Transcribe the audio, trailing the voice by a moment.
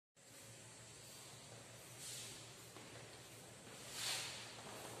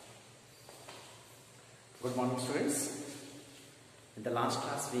Good morning, students. In the last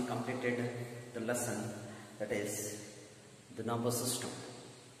class we completed the lesson, that is the number system.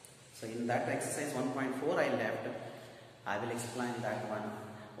 So in that exercise 1.4 I left. I will explain that one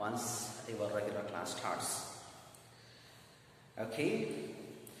once your regular class starts. Okay.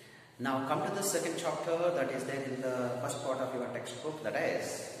 Now come to the second chapter that is there in the first part of your textbook, that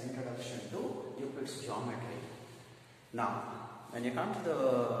is Introduction to Euclid's Geometry. Now when you come to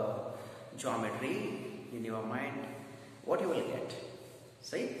the geometry, in your mind, what you will get?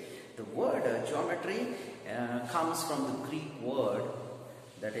 See, the word geometry comes from the Greek word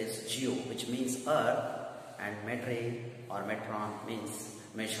that is geo, which means earth, and metri or metron means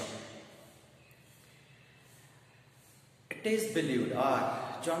measure. It is believed or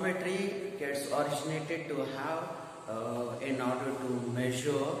geometry gets originated to have in order to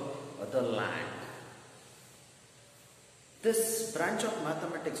measure the land. This branch of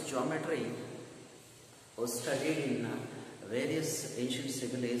mathematics, geometry, was studied in various ancient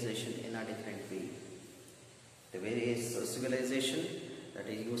civilizations in a different way. The various civilization that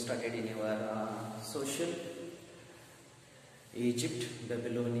is you studied in your social, Egypt,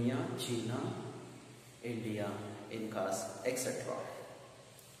 Babylonia, China, India, Incas, etc.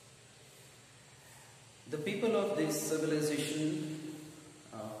 The people of this civilization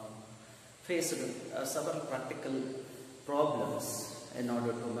faced several practical problems in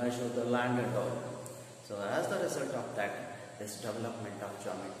order to measure the land and all. So as the result of that, this development of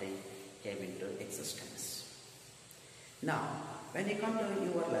geometry came into existence. Now, when you come to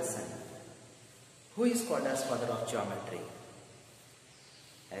your lesson, who is called as father of geometry?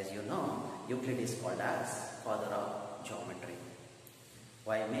 As you know, Euclid is called as father of geometry.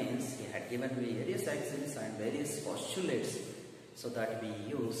 Why? Means he had given me various axioms and various postulates so that we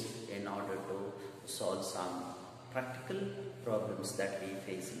use in order to solve some practical problems that we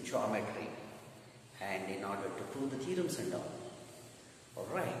face in geometry, and in order to prove the theorems and all.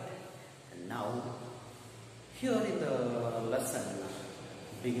 Alright, and now here in the lesson,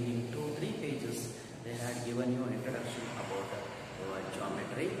 beginning 2-3 pages, they had given you an introduction about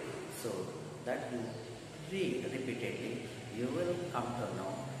geometry, so that you read repeatedly, you will come to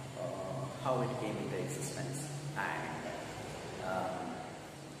know how it came into existence and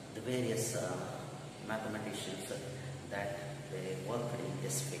the various mathematicians that they worked in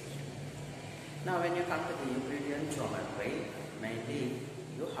this field. Now when you come to the Euclidean geometry, mainly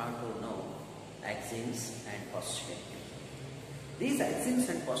you have to know axioms and postulates. These axioms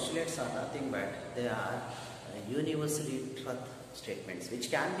and postulates are nothing but they are universally truth statements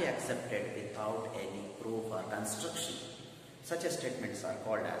which can be accepted without any proof or construction. Such statements are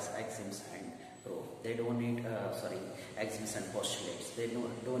called as axioms and proof. They don't need axioms and postulates. They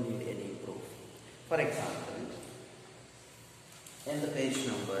don't need any proof. For example, in the page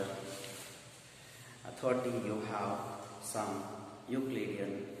number 30, you have some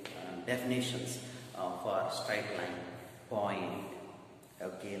Euclidean definitions for straight line, point,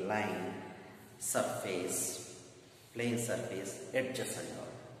 okay, line, surface, plane surface, edges and all.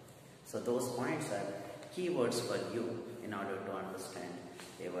 So those points are keywords for you in order to understand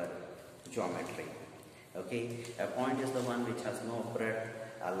your geometry. Okay, a point is the one which has no breadth,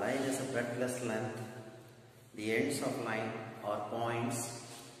 a line is a breadthless length, the ends of line are points,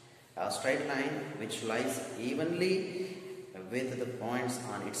 a straight line which lies evenly with the points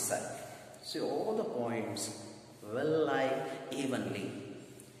on itself. So all the points will lie evenly.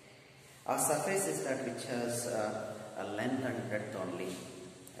 A surface is that which has a length and breadth only.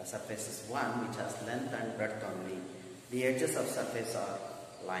 A surface is one which has length and breadth only. The edges of surface are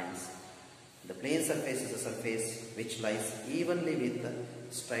lines. The plane surface is a surface which lies evenly with the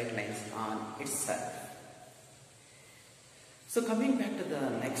straight lines on itself. So coming back to the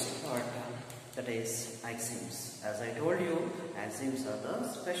next part, that is axioms. As I told you, axioms are the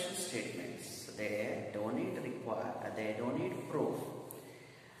special statements. They don't need proof.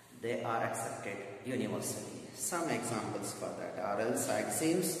 They are accepted universally. Some examples for that are else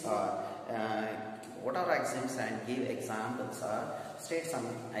axioms are what are axioms, and give examples or state some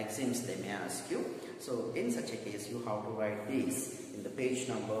axioms they may ask you. So in such a case you have to write these in the page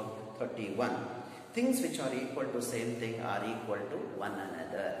number 31. Things which are equal to same thing are equal to one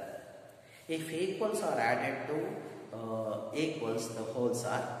another. If equals are added to equals, the wholes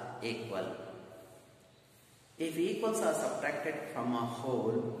are equal. If equals are subtracted from a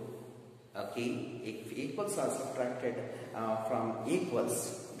whole, okay, if equals are subtracted from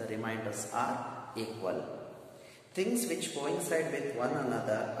equals, the remainders are equal. Things which coincide with one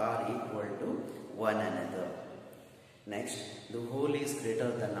another are equal to one another. Next, the whole is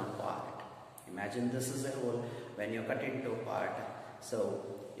greater than a part. Imagine this is a whole. When you cut into a part, so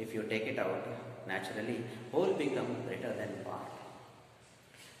if you take it out, naturally whole become greater than part.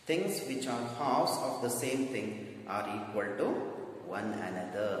 Things which are halves of the same thing are equal to one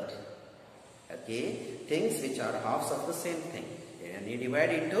another. Okay, things which are halves of the same thing, and you divide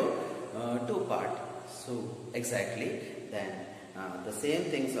into two parts. So exactly, then the same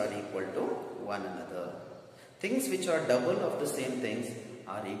things are equal to one another. Things which are double of the same things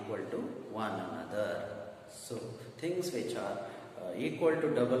are equal to one another. So things which are equal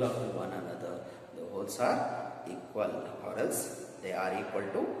to double of one another, the wholes are equal, or else they are equal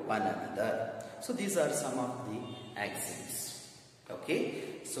to one another. So these are some of the axioms.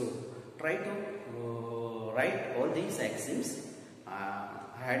 Okay, so try to write all these axioms I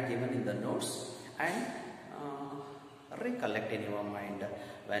had given in the notes, and recollect in your mind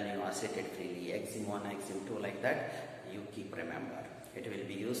when you are seated freely. Axiom 1, axiom 2, like that you keep remember. It will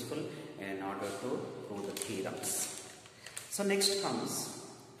be useful in order to prove the theorems. So next comes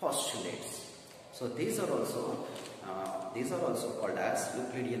postulates. So these are also called as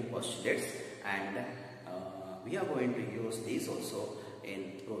Euclidean postulates, and we are going to use these also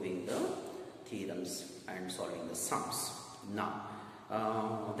in proving the theorems and solving the sums. Now,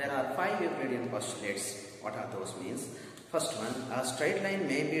 there are 5 Euclidean postulates. What are those means? First one, a straight line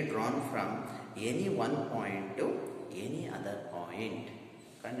may be drawn from any one point to any other point.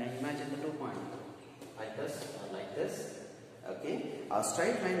 Can I imagine the 2 points? Like this or like this? Okay, a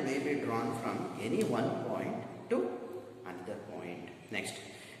straight line may be drawn from any one point to another point. Next,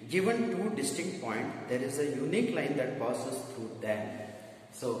 given 2 distinct points, there is a unique line that passes through them.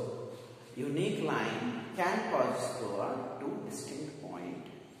 So, unique line can pass through a 2 distinct points.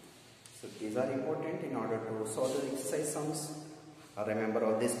 So, these are important in order to solve the exercise sums. Remember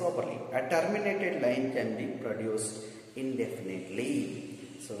all this properly. A terminated line can be produced indefinitely.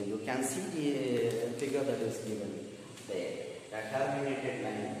 So, you can see the figure that is given there. The terminated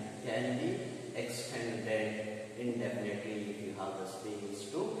line can be extended indefinitely if you have the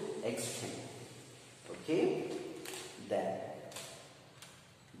space to extend. Okay, then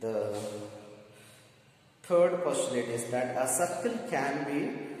the third postulate is that a circle can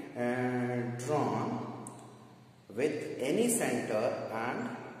be drawn with any center and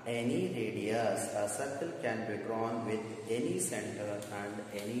any radius. A circle can be drawn with any center and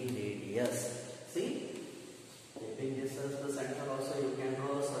any radius. See, keeping this as the center also you can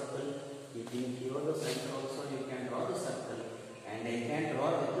draw a circle. Keeping here the center also you can draw the circle, and you can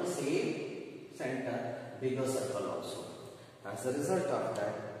draw with the same center bigger circle also. As a result of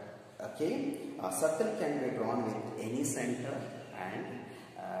that, okay, a circle can be drawn with any center and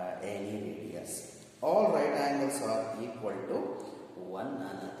any radius. All right angles are equal to one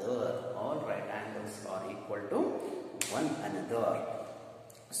another. All right angles are equal to one another.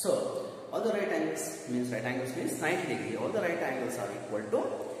 So all the right angles means 90 degree. All the right angles are equal to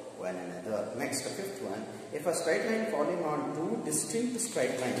one another. Next, the fifth one. If a straight line falling on 2 distinct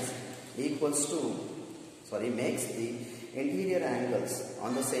straight lines makes the interior angles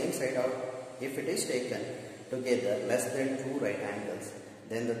on the same side out, if it is taken together less than 2 right angles,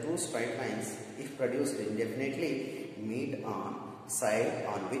 then the 2 straight lines, if produced indefinitely, meet on side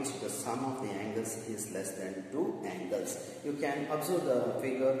on which the sum of the angles is less than 2 angles. You can observe the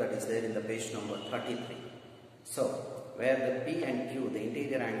figure that is there in the page number 33. So, where the P and Q, the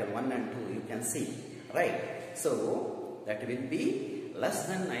interior angle 1 and 2, you can see, right? So, that will be less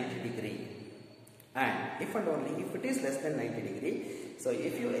than 90 degree. And if and only if it is less than 90 degree, so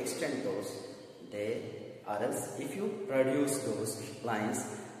if you extend those, they, or else if you produce those lines,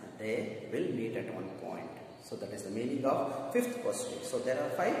 they will meet at one point. So that is the meaning of fifth postulate. So there are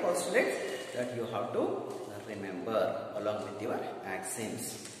 5 postulates that you have to remember along with your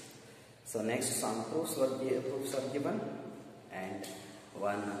axioms. So next, some proofs are given, and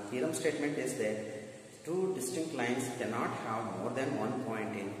one theorem statement is that 2 distinct lines cannot have more than 1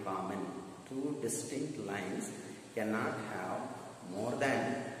 point in common. 2 distinct lines cannot have more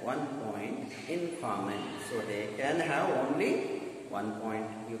than 1 point in common. So they can have only 1 point.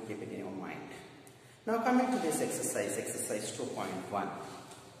 You keep it in your mind. Now coming to this exercise 2.1.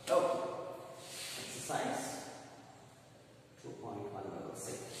 Oh, exercise 2.1 we will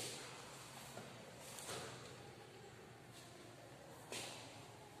see.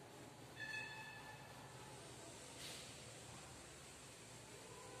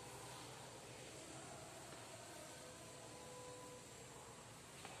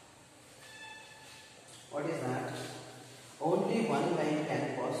 What is that? Only one line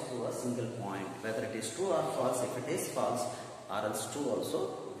can pass through a single point, whether it is true or false. If it is false or else true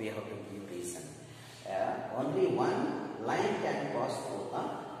also, we have to give reason. Only one line can pass through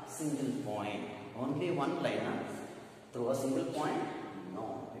a single point. Only one line through a single point?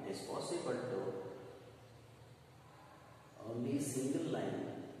 No, it it is possible to only single line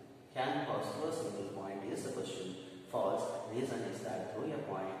can pass through a single point is the question. False. Reason is that through a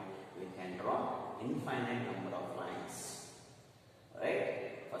point we can draw infinite number of lines.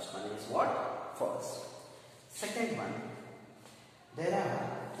 Right? First one is what? False. Second one, there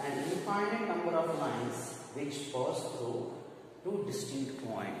are an infinite number of lines which pass through two distinct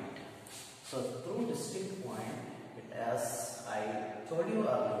points. So through distinct point, as I told you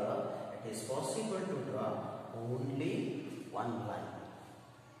earlier, it is possible to draw only one line.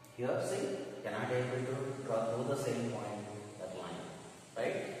 Here see, cannot able to draw through the same point that line.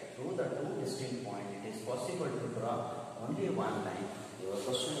 Right? Through the two distinct points, it is possible to draw only one line. Your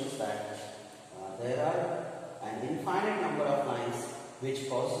question is that there are an infinite number of lines which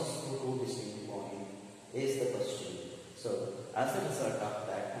passes through two distinct points is the question. So as a result of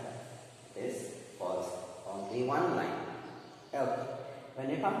that, it is false. Only one line. Okay. When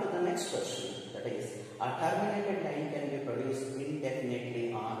you come to the next question, that is, a terminated line can be produced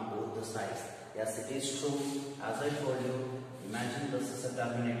indefinitely on both the sides. Yes, it is true. As I told you, imagine this is a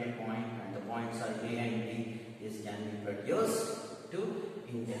terminated point and the points are A and B. This can be produced to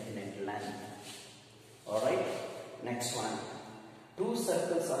indefinite line. Alright, next one. Two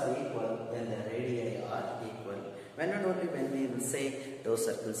circles are equal, then the radii are equal. When and only when we will say those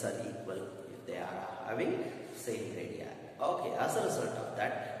circles are equal, if they are having same radii. Okay, as a result of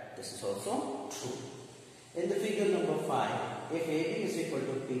that, this is also true. In the figure number 5, if AB is equal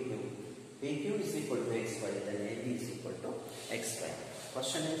to PQ, PQ is equal to XY, then AB is equal to XY.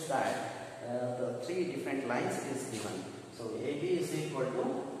 Question is that the three different lines is given. So AB is equal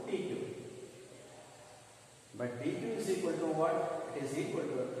to PQ. But PQ is equal to what? It is equal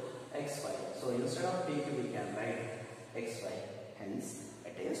to XY. So instead of PQ we can write XY. Hence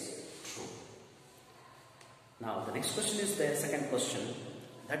it is true. Now the next question is the second question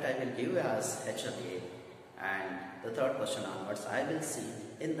that I will give as HLA, and the third question onwards I will see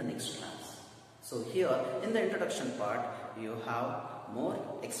in the next class. So here in the introduction part you have more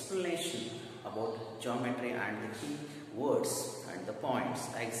explanation about geometry and the key words and the points,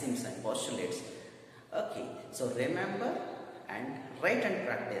 axioms and postulates. Okay, so remember and write and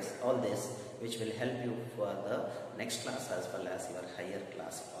practice all this, which will help you for the next class as well as your higher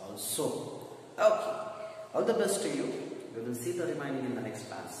class also. Okay, all the best to you. We will see the remaining in the next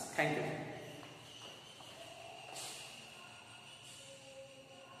class. Thank you.